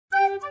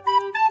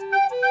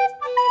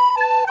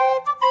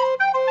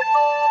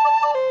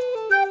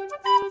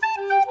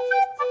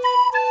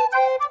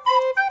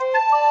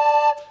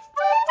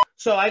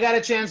So I got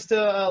a chance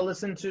to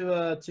listen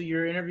to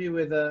your interview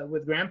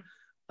with Graham.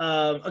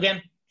 Again,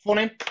 full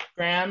name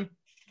Graham.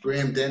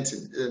 Graham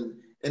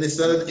Denton, and it's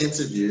not an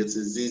interview; it's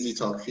a ZZ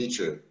Talk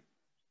feature.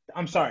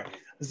 I'm sorry,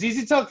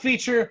 ZZ Talk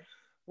feature.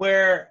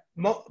 Where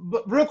but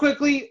real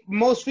quickly,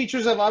 most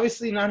features have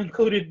obviously not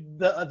included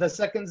the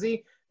second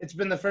Z. It's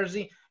been the first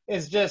Z.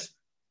 It's just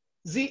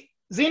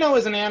Zeno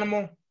is an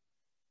animal.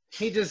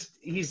 He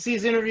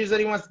sees interviews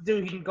that he wants to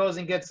do. He goes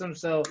and gets them.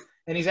 So,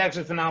 and he's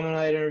actually phenomenal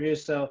at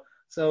interviews. So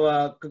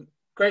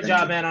great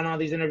job, man, on all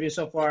these interviews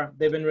so far.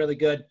 They've been really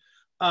good.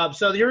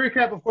 So your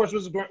recap, of course,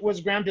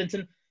 was Graham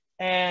Denton,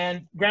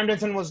 and Graham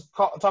Denton was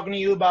talking to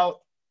you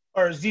about,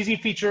 or ZZ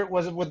feature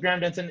was with Graham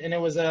Denton, and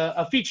it was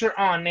a feature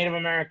on Native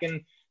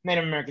American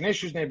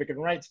issues, Native American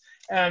rights.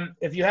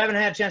 If you haven't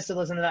had a chance to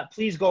listen to that,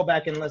 please go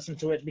back and listen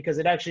to it because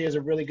it actually is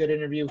a really good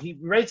interview. He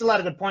raised a lot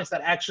of good points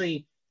that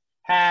actually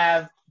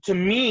have, to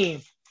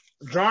me,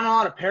 drawn a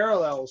lot of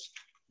parallels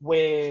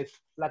with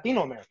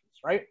Latino Americans,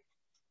 right?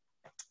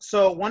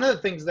 So one of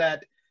the things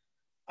that,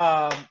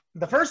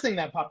 the first thing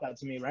that popped out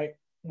to me, right,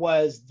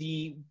 was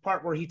the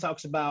part where he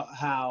talks about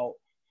how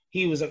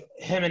him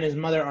and his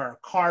mother are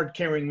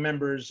card-carrying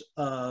members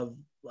of,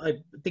 I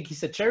think he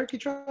said Cherokee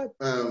tribe?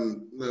 Oh,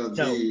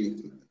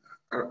 damn.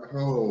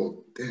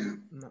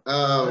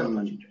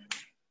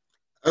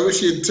 I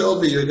wish you'd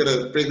told me you were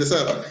going to bring this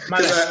up.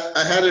 Because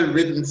I had it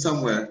written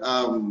somewhere.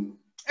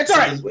 It's all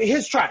right.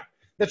 His tribe.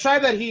 The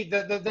tribe that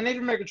the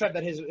Native American tribe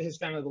that his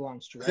family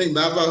belongs to. Right? I think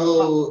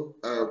Navajo,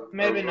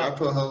 maybe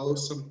Arapaho,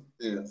 something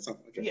like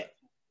that. Yeah.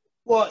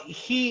 Well,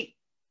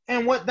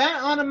 and what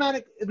that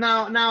automatic,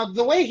 now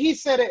the way he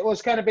said it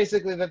was kind of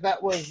basically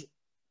that was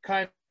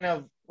kind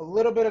of a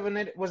little bit of a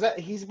native, was that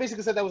he's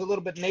basically said that was a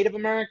little bit Native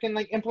American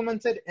like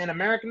implemented and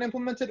American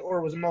implemented,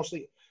 or was it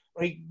mostly,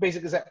 or he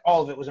basically said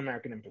all of it was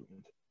American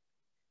implemented?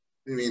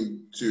 You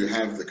mean to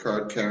have the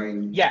card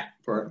carrying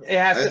part? It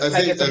has to,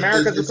 like it's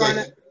America's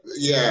requirement.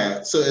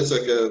 Yeah, so it's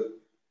like to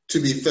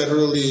be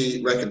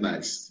federally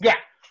recognized. Yeah.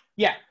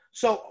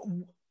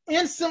 So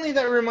instantly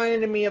that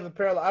reminded me of a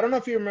parallel. I don't know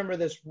if you remember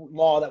this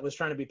law that was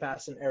trying to be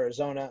passed in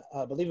Arizona.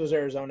 I believe it was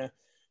Arizona,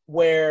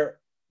 where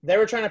they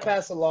were trying to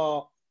pass a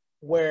law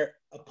where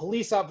a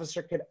police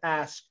officer could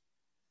ask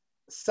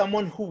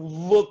someone who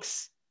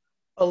looks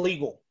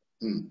illegal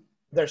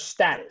their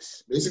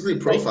status. Basically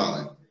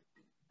profiling. Right?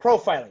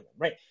 Profiling,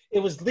 right? It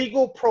was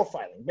legal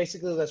profiling.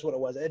 Basically, that's what it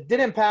was. It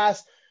didn't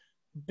pass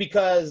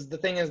because the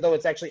thing is, though,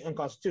 it's actually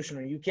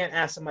unconstitutional. You can't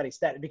ask somebody's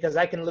status because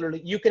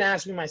you can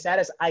ask me my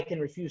status. I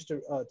can refuse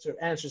to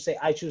answer. Say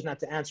I choose not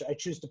to answer. I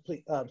choose to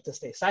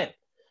stay silent,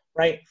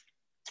 right?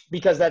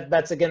 Because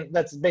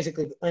that's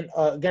basically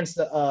against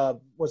the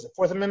was it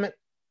Fourth Amendment?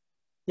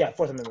 Yeah,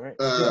 Fourth Amendment,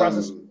 right? Due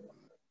process.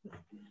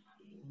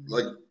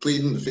 Like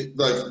pleading the fifth,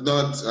 like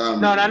not.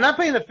 No, not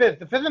pleading the fifth.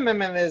 The Fifth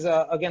Amendment is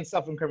against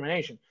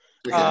self-incrimination.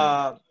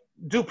 Okay.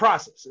 Due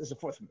process is the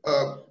Fourth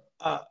Amendment.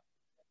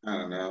 I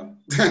don't know.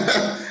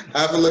 I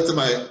haven't looked at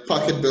my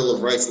pocket bill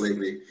of rights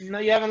lately. No,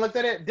 you haven't looked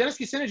at it? Dennis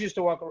Kucinich used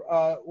to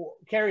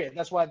carry it.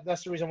 That's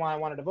the reason why I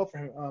wanted to vote for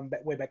him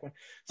way back when.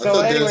 So I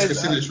thought Dennis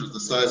Kucinich was the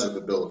size of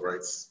the Bill of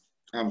Rights.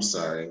 I'm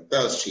sorry.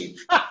 That was cheap.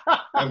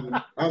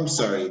 I'm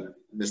sorry,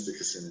 Mr.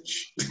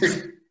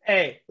 Kucinich.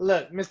 Hey,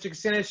 look, Mr.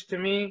 Kucinich, to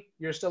me,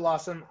 you're still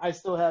awesome. I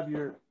still have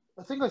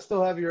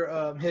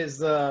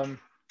his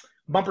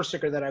bumper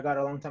sticker that I got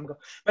a long time ago.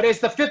 But it's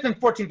the 5th and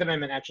 14th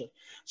Amendment, actually.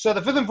 So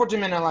the 5th and 14th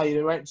Amendment allow you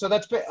to, right? So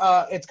that's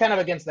it's kind of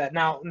against that.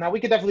 Now we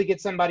could definitely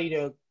get somebody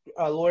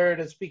a lawyer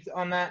to speak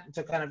on that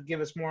to kind of give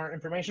us more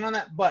information on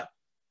that. But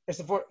it's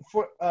the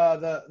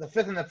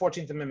 5th and the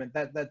 14th Amendment.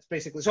 That's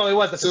basically, so it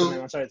was the 5th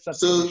Amendment. Sorry.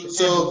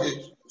 So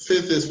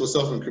 5th is for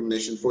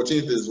self-incrimination.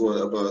 14th is what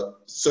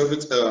about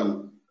service?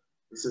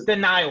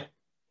 Denial.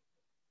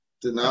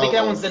 I think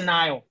that one's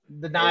denial.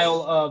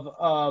 Denial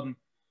of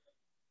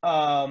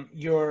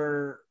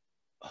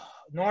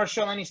nor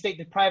shall any state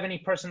deprive any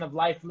person of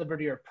life,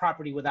 liberty, or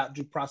property without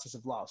due process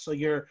of law. So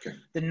you're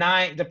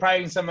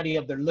depriving somebody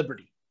of their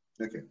liberty.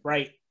 Okay.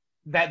 Right.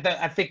 That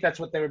I think that's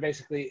what they were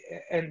basically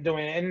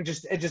doing, and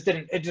it just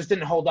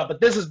didn't hold up. But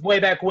this is way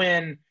back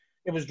when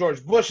it was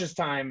George Bush's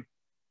time,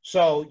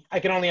 so I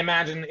can only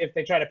imagine if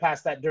they try to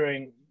pass that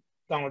during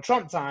Donald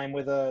Trump time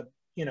with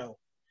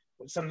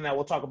something that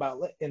we'll talk about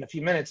in a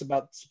few minutes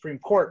about the Supreme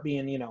Court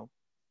being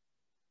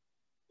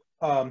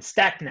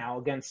stacked now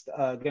against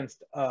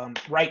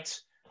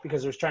rights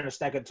because they're trying to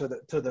stack it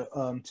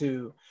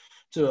to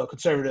a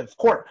conservative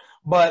court.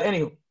 But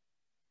anywho,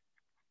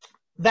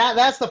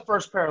 that's the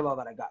first parallel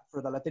that I got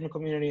for the Latino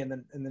community and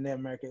the Native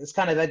American. It's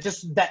kind of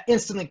that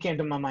instantly came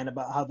to my mind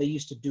about how they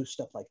used to do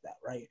stuff like that,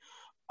 right?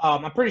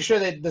 I'm pretty sure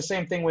that the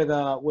same thing with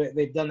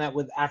they've done that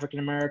with African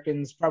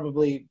Americans,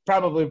 probably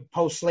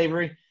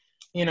post-slavery.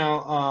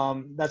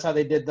 That's how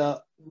they did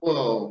the.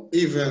 Well,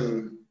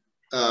 even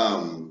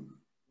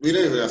we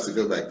don't even have to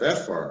go back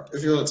that far.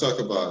 If you want to talk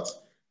about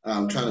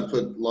trying to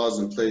put laws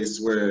in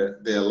place where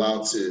they're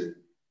allowed to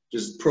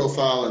just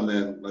profile and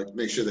then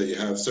make sure that you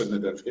have certain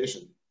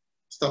identification.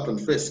 Stop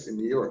and frisk in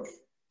New York.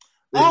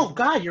 Oh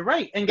God, you're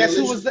right. And guess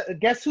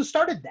who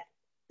started that?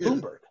 Yeah.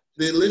 Bloomberg.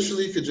 they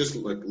literally could just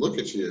like look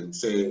at you and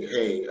say,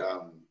 "Hey,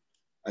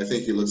 I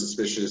think you look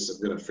suspicious.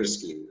 I'm gonna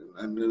frisk you,"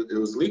 and it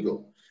was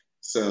legal.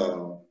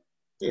 So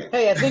yeah,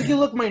 Hey, I think you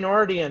look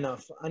minority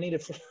enough. I need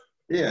to.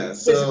 yeah.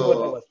 Basically, what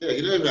that So was. yeah,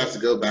 you don't even have to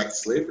go back to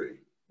slavery.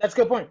 That's a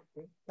good point.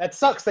 That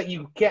sucks that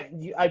you can't.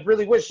 I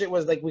really wish it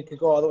was like we could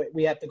go all the way.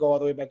 We have to go all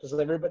the way back to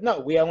slavery, but no,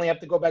 we only have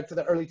to go back to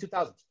the early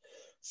 2000s.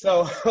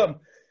 So,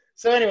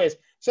 anyways,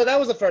 so that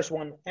was the first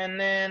one, and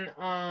then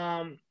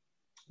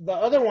the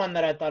other one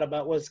that I thought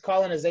about was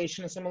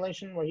colonization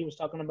assimilation, where he was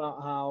talking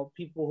about how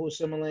people who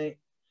assimilate,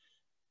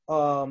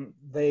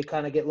 they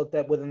kind of get looked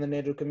at within the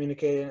native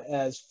community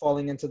as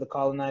falling into the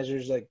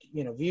colonizers, like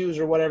views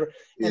or whatever,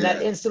 and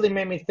that Yeah, instantly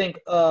made me think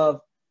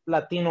of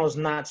Latinos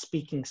not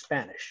speaking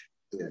Spanish.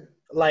 yeah,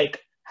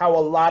 Like how a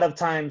lot of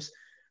times,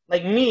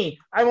 like me,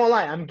 I won't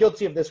lie, I'm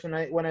guilty of this when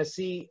I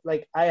see,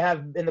 like, I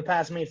have in the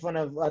past made fun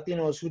of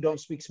Latinos who don't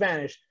speak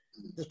Spanish,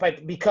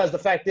 because the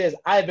fact is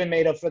I've been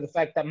made up for the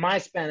fact that my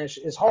Spanish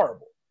is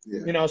horrible.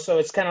 yeah. So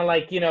it's kind of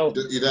like You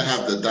don't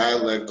have the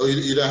dialect, or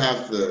you don't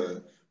have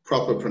the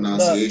proper the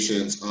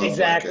pronunciations of like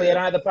exactly. I a.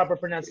 don't have the proper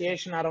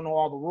pronunciation. I don't know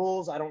all the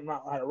rules. I don't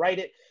know how to write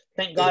it.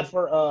 Thank God It,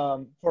 for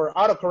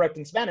autocorrect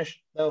in Spanish,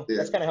 though. yeah.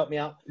 That's kind of helped me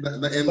out.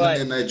 In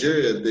But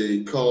Nigeria,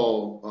 they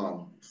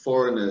call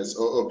foreigners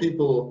or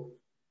people,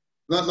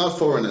 not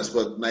foreigners,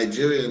 but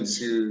Nigerians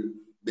who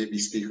maybe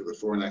speak with a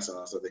foreign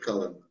accent, so they call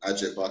them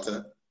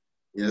ajebata.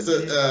 Yeah, so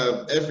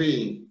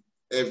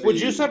would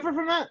you every suffer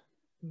from that?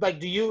 Like,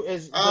 do you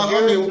is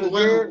I mean, does your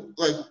when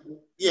like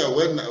yeah,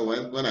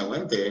 when I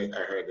went there, I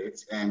heard it,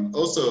 and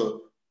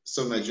also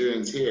some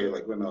Nigerians here,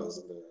 like when I was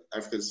in the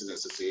African Student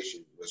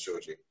Association in West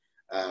Georgia,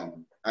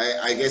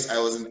 I guess I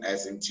wasn't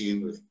as in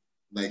tune with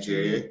mm,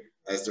 Nigeria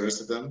as the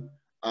rest of them.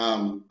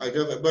 I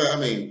got that, but I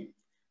mean,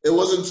 it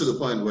wasn't to the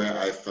point where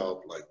I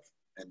felt like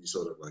any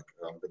sort of like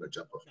I'm gonna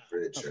jump off a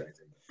bridge or okay?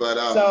 anything. But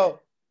So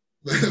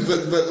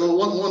but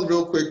one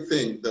real quick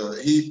thing though,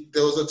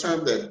 there was a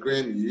term that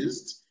Graham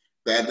used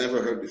that I'd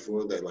never heard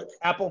before. That like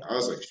Apple. I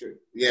was like, sure,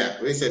 yeah.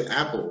 When he said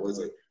apple, it was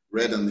like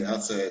red on the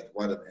outside,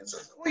 white on the inside.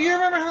 Like, Well, you wow.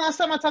 remember how last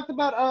time I talked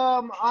about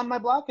on my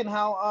blog and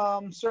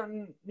how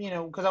certain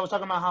because I was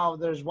talking about how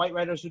there's white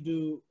writers who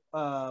do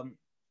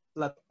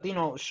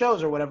Latino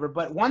shows or whatever.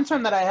 But one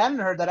term that I hadn't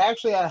heard that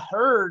actually I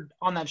heard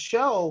on that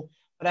show,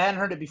 but I hadn't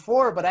heard it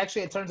before. But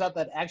actually, it turns out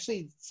that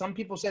actually some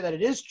people say that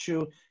it is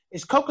true.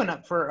 Is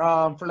coconut for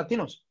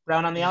Latinos,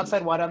 brown on the Mm,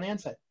 outside, white on the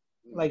inside.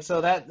 mm, Like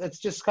so that it's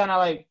just kind of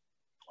like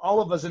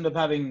all of us end up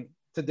having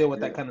to deal with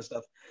that yeah. kind of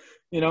stuff,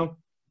 you know.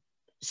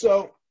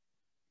 So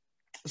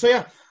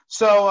yeah.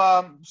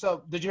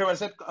 So did you hear what I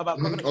said about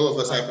Mm-hmm. coconut? All of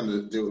us All right. happen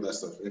to deal with that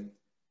stuff. Yeah.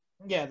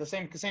 Yeah, the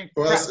same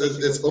For us, crap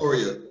basically. it's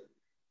Oreo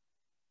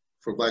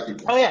for black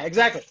people. Oh yeah,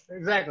 exactly.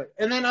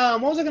 And then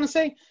what was I gonna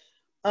say?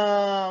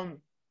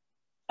 Um,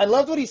 I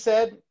loved what he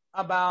said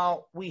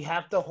about we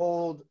have to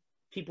hold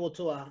people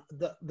to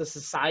the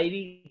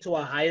society to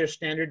a higher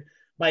standard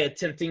by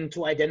attempting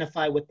to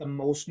identify with the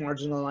most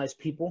marginalized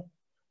people.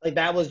 Like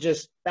that was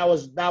just that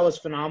was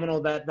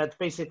phenomenal. That's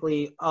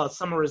basically a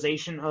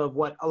summarization of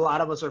what a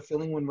lot of us are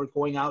feeling when we're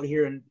going out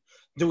here and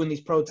doing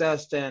these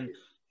protests and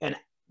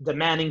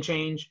demanding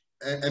change.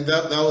 And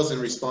that was in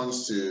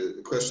response to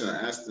the question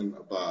I asked him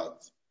about,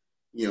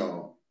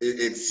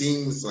 it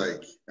seems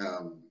like,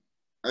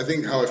 I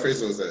think how I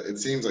phrased it was that it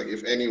seems like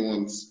if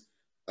anyone's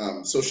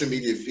social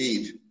media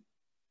feed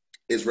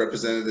is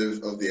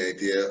representative of the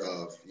idea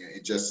of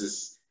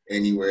injustice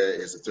anywhere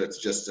is a threat to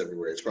justice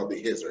everywhere, it's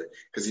probably his, right?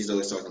 Because he's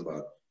always talking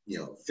about,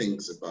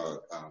 things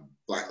about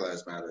Black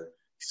Lives Matter.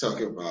 He's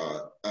talking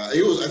about, I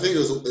think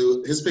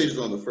his page was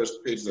one of the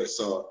first pages I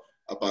saw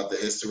about the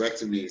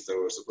hysterectomies that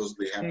were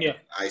supposedly happening Yeah,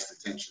 in ICE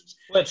detentions.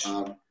 which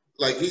Um,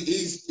 like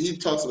he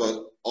talks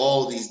about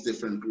all these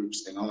different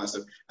groups and all that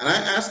stuff. And I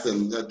asked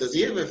him, does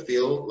he ever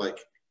feel like,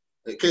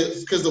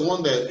 because the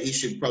one that he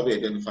should probably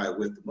identify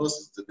with the most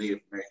is the Native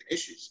American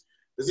issues.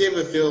 Does he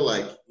ever feel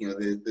like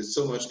there's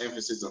so much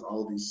emphasis on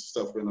all these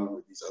stuff going on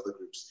with these other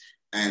groups,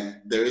 and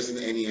there isn't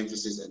any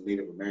emphasis on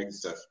Native American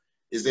stuff?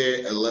 Is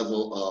there a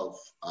level of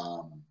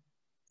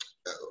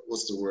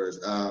what's the word?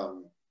 a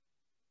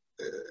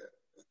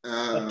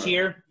Uh,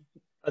 tier,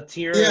 a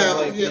tier of yeah,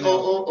 like yeah, because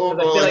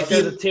I or feel like like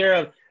there's a tier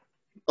of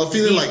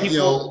feeling these like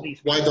people,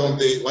 these people.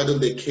 why don't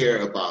they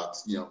care about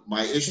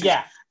my issues?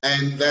 Yeah,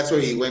 And that's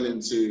where he went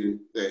into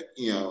that.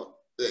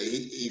 That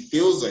he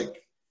feels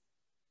like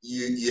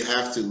you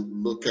have to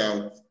look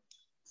out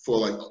for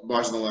like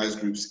marginalized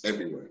groups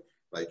everywhere,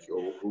 like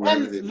or wherever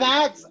and they may be.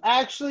 that's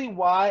actually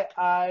why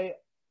I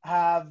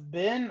have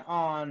been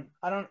on.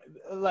 I don't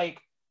like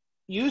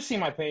you see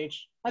my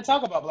page. I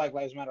talk about Black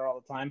Lives Matter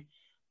all the time.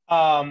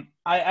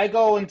 I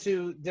go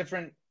into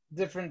different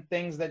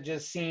things that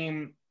just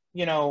seem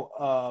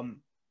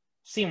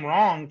seem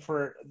wrong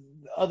for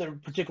other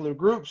particular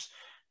groups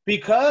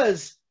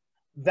because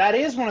that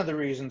is one of the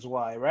reasons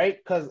why, right?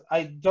 Because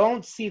I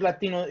don't see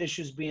Latino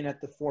issues being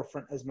at the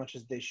forefront as much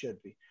as they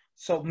should be.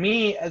 So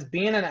me as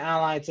being an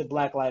ally to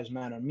Black Lives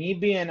Matter, me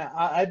being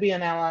I'd be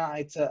an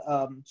ally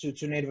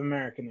to Native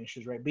American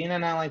issues, right? Being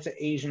an ally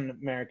to Asian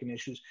American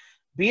issues,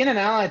 being an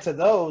ally to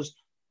those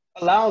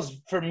allows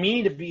for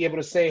me to be able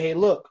to say, hey,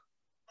 look,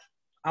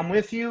 I'm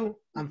with you,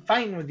 I'm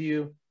fighting with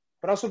you,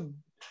 but also,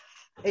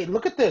 hey,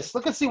 look at this.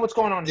 Look and see what's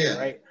going on here,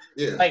 right?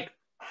 Yeah. Like,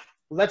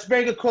 let's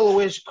make a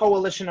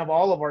coalition of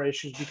all of our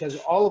issues because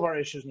all of our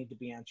issues need to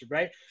be answered,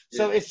 right?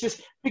 So it's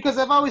just because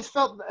I've always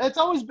felt it's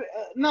always been,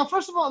 now.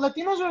 First of all,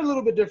 Latinos are a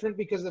little bit different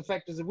because the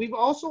fact is that we've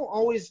also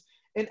always,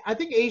 and I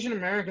think Asian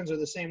Americans are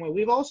the same way.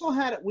 We've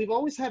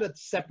always had a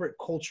separate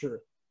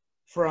culture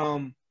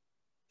from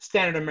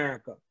standard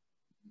America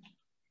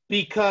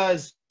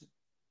because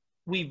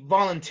we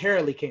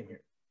voluntarily came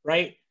here,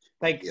 right?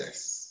 Like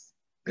yes.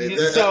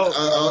 so.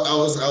 I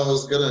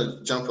was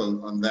gonna jump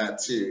on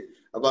that too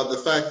about the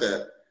fact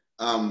that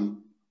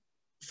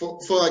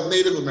for like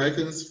Native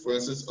Americans, for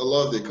instance, a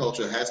lot of their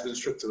culture has been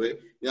stripped away.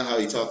 You know how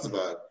he talks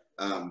about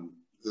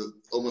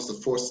almost a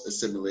forced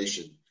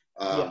assimilation,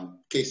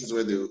 cases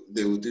where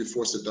they will do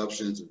forced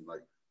adoptions and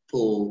like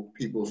pull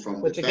people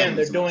from which their again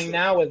they're families. doing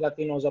now with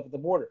Latinos up at the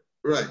border.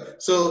 Right.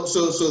 So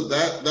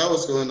that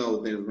was going on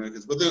with Native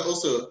Americans, but then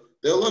also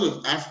there are a lot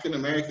of African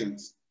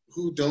Americans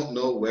who don't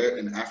know where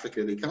in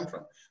Africa they come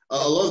from.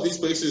 A lot of these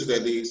places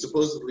that they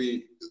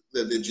supposedly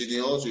that the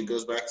genealogy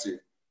goes back to,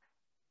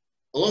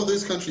 a lot of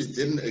these countries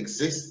didn't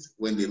exist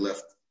when they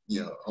left,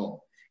 home.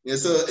 And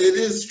so it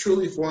is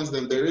truly foreign to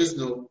them. There is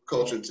no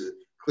culture to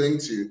cling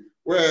to.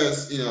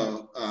 Whereas,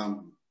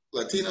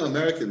 Latino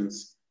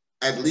Americans,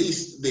 at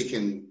least they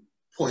can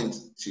point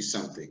to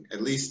something.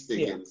 At least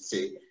they can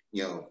say,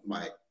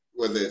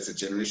 whether it's a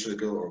generation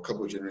ago or a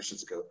couple of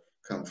generations ago,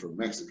 come from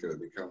Mexico,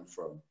 they come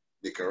from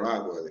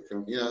Nicaragua, they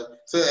come,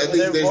 so at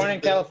least they were born in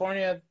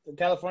California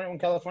when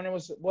California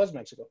was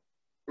Mexico.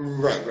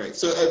 Right.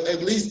 So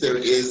at least there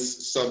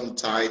is some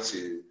tie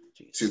to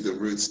the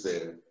roots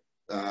there.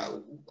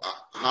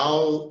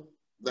 How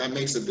that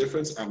makes a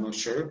difference, I'm not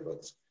sure,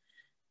 but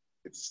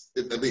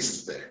at least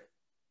it's there.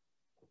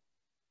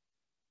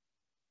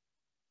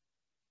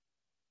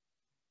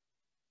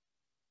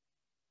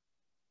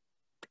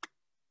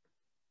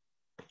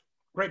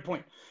 Great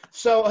point.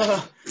 So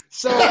as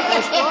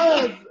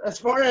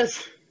far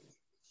as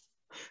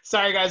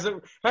sorry guys, I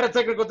had a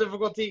technical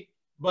difficulty,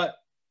 but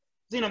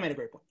Zeno made a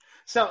great point.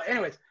 So,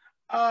 anyways,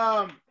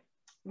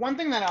 one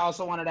thing that I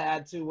also wanted to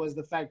add to was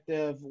the fact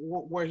of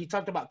where he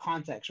talked about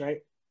context, right?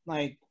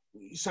 Like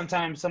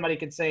sometimes somebody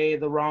could say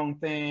the wrong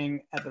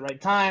thing at the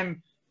right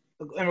time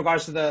in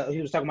regards to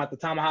he was talking about the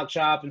tomahawk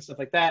shop and stuff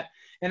like that.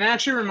 And it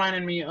actually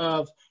reminded me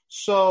of,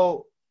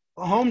 so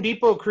Home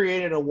Depot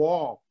created a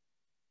wall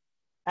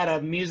at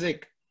a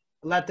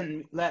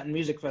Latin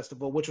music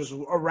festival, which was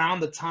around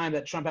the time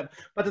that Trump had.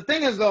 But the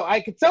thing is, though, I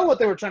could tell what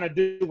they were trying to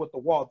do with the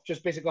wall.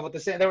 Just basically what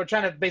they're saying. They were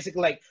trying to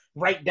basically like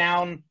write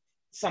down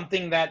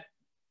something that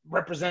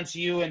represents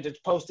you and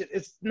just post it.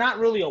 It's not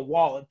really a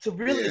wall. It's a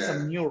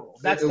mural.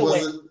 That's the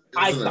way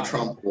I thought. A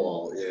Trump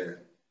wall, yeah.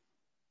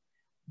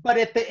 But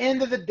at the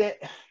end of the day,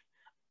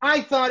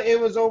 I thought it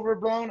was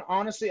overblown.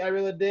 Honestly, I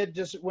really did.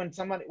 Just when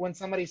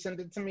somebody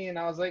sent it to me, and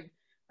I was like,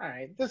 all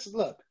right,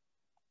 look.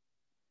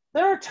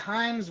 There are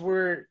times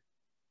where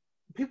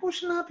people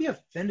should not be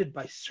offended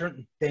by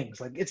certain things.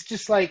 Like, it's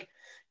just like,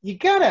 you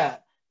gotta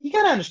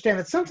understand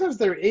that sometimes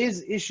there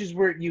is issues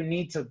where you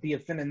need to be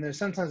offended. And there's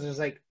sometimes it's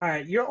like, all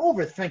right, you're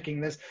overthinking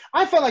this.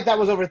 I felt like that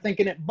was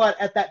overthinking it, but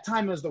at that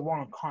time it was the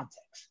wrong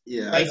context.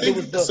 Yeah, like, I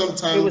think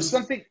sometimes it was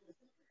something.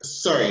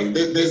 Sorry,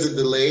 there's a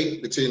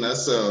delay between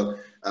us, so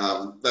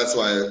that's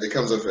why it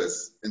comes off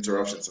as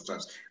interruption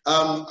sometimes.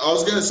 I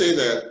was gonna say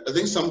that I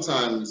think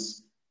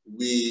sometimes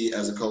we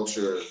as a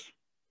culture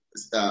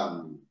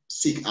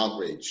seek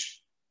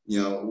outrage,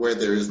 where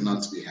there is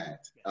none to be had.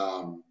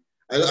 I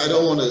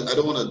don't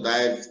want to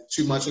dive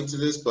too much into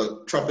this,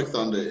 but Tropic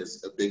Thunder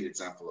is a big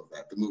example of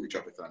that. The movie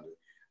Tropic Thunder.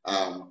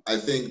 I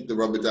think the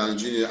Robert Downey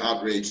Jr.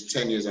 outrage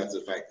 10 years after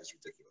the fact is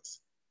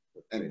ridiculous.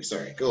 But anyway,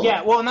 sorry. Go on.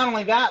 Yeah, well, not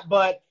only that,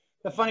 but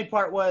the funny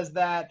part was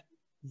that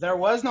there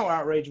was no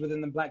outrage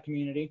within the Black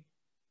community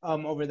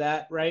over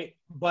that, right?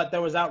 But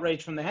there was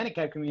outrage from the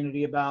handicapped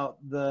community about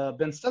the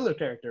Ben Stiller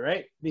character,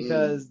 right?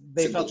 Because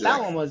they felt Jack.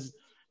 That one was,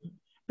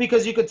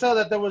 because you could tell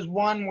that there was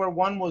one where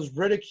one was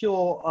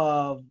ridicule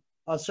of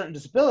a certain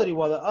disability,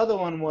 while the other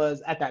one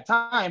was, at that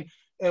time,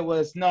 it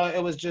was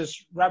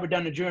just Robert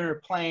Downey Jr.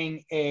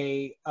 playing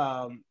a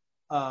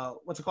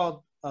what's it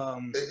called?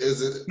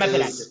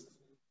 Method actor.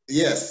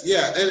 Yes,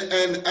 yeah,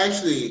 and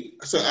actually,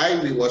 so I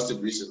rewatched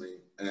it recently,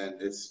 and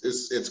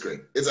it's great.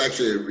 It's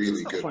actually a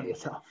really good funny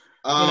movie.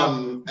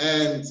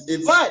 And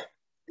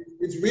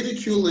it's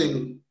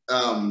ridiculing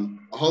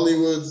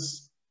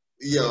Hollywood's,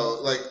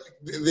 like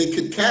they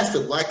could cast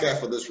a Black guy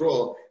for this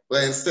role,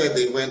 but instead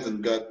they went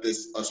and got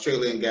this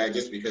Australian guy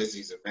just because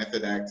he's a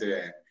method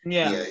actor and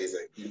he's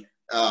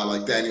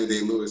like Daniel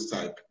Day-Lewis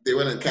type. They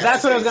went and cast.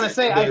 That's what I was gonna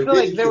say. I feel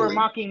like they were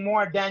mocking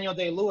more Daniel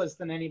Day-Lewis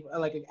than any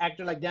like an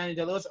actor like Daniel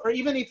Day-Lewis, or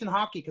even Ethan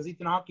Hawke, because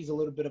Ethan Hawke's a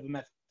little bit of a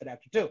method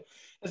actor too.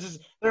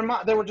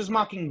 They were just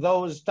mocking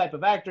those type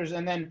of actors,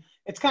 and then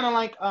it's kind of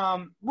like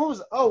when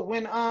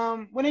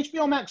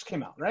HBO Max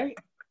came out, right?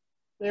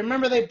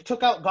 Remember they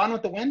took out Gone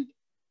with the Wind?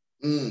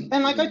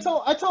 And like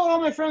mm. I told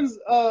all my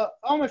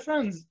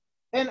friends,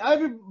 and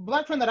every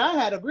black friend that I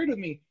had agreed with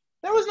me.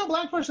 There was no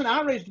black person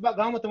outraged about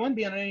Gone with the Wind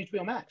being on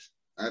HBO Max.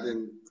 I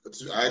didn't.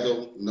 I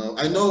don't know.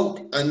 I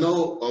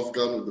know of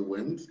Gone with the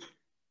Wind.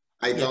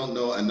 I Yeah, don't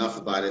know enough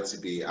about it to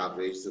be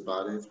outraged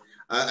about it.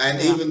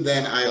 And yeah. even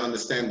then, I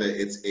understand that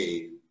it's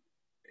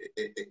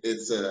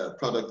a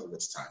product of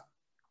its time.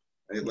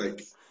 Right?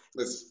 Like,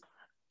 let's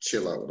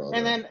chill out with all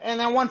that. And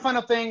then one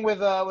final thing with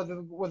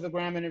the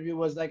Graham interview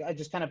was like I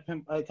just I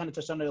kind of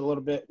touched on it a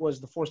little bit, was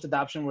the forced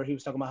adoption, where he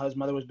was talking about how his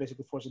mother was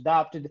basically forced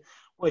adopted,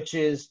 which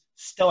is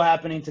still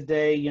happening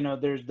today. You know,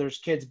 there's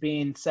kids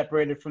being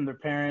separated from their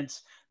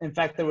parents. In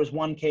fact, there was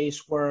one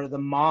case where the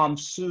mom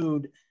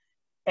sued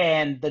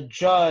and the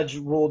judge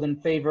ruled in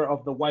favor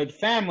of the white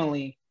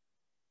family,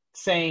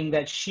 saying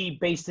that she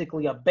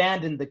basically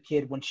abandoned the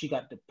kid when she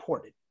got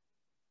deported.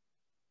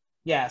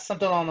 Yeah,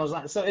 something along those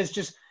lines. So it's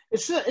just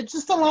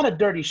a lot of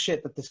dirty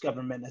shit that this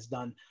government has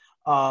done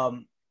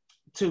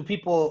to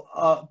people,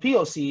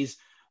 POCs,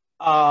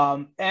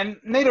 and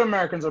Native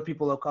Americans are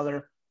people of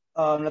color.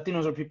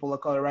 Latinos are people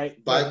of color,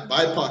 right?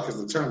 BIPOC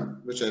is the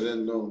term, which I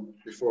didn't know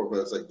before, but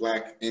it's like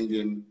Black,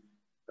 Indian,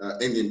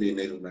 Indian being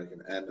Native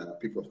American, and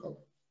people of color.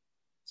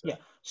 So. Yeah.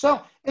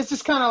 So it's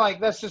just kind of like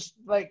that's just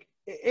like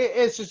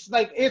it's just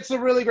like it's a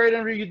really great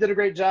interview. You did a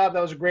great job.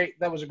 That was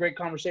a great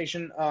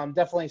conversation.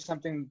 Definitely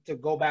something to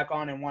go back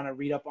on and want to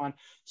read up on.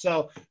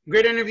 So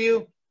great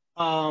interview.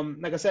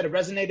 Like I said, it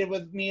resonated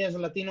with me as a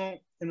Latino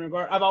in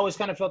regard. I've always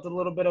kind of felt a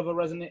little bit of a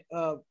resonate.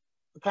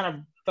 Kind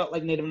of felt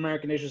like Native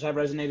American issues have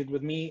resonated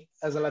with me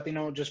as a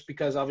Latino, just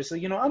because obviously,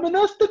 you know, I'm an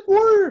Aztec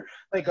warrior,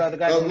 like the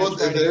guy. Well,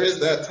 there is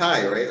that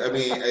tie, right? I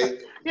mean,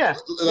 Yeah,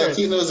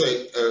 Latinos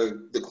are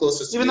the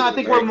closest to even though I Native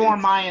think we're more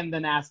Americans. Mayan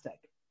than Aztec,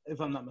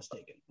 if I'm not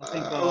mistaken. I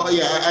think. Well,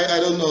 yeah, I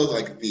don't know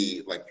like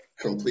the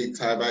complete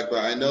tie back,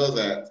 but I know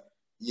that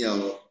you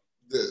know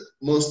the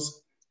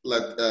most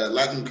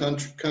Latin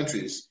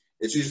countries,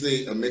 it's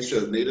usually a mixture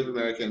of Native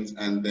Americans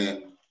and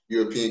then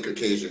European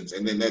Caucasians,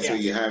 and then that's where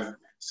Yeah, you have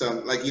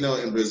some like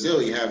in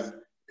Brazil you have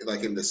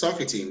like in the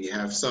soccer team you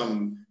have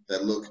some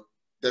that look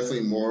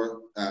definitely more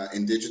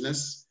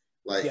indigenous,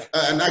 yeah, like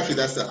and actually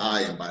that's the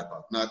I in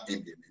BIPOC, not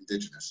Indian,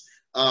 indigenous.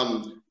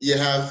 You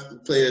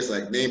have players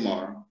like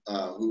Neymar,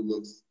 who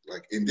looks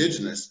like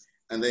indigenous,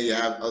 and then you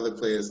have other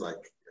players like,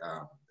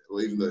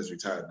 well, even though he's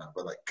retired now,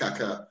 but like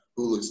Kaká,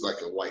 who looks like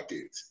a white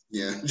dude,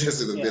 yeah,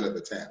 just with a bit yeah. of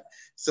a tan. And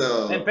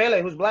So,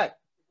 Pele, who's black.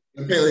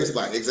 and Pele's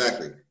black,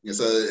 exactly. Yeah,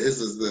 so his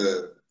is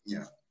the,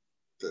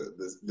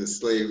 the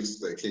slaves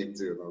that came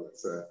through and all that.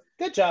 So,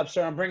 Good job,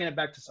 sir. I'm bringing it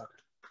back to soccer.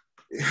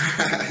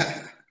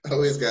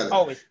 always got it,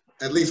 Always.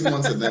 at least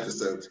once an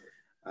episode.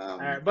 All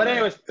right. All But right,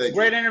 anyways, thank you.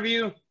 great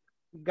interview.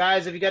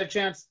 Guys, if you get a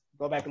chance,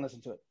 go back and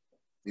listen to it.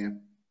 Yeah.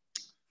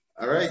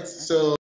 All right, All right. so.